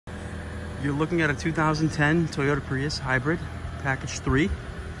You're looking at a 2010 Toyota Prius Hybrid Pkg3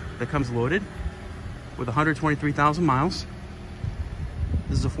 that comes loaded with 123,000 miles.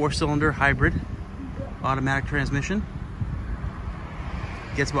 This is a 4-cylinder hybrid automatic transmission.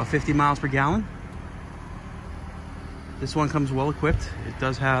 Gets about 50 miles per gallon. This one comes well equipped. It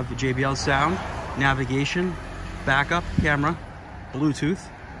does have JBL sound, navigation, backup camera, Bluetooth,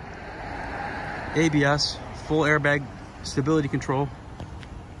 ABS, full airbag, stability control,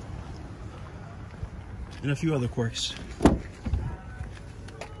 and a few other quirks.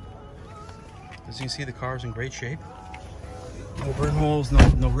 As you can see, the car is in great shape. No burn holes,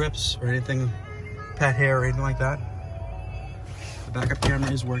 no rips or anything, pet hair or anything like that. The backup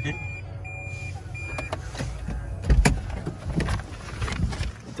camera is working.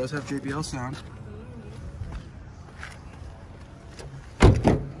 It does have JBL sound.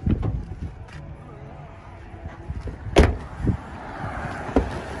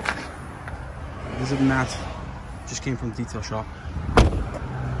 This is the mat. Just came from the detail shop.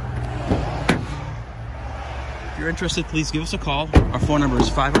 If you're interested, please give us a call. Our phone number is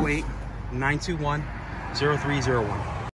 508-921-0301.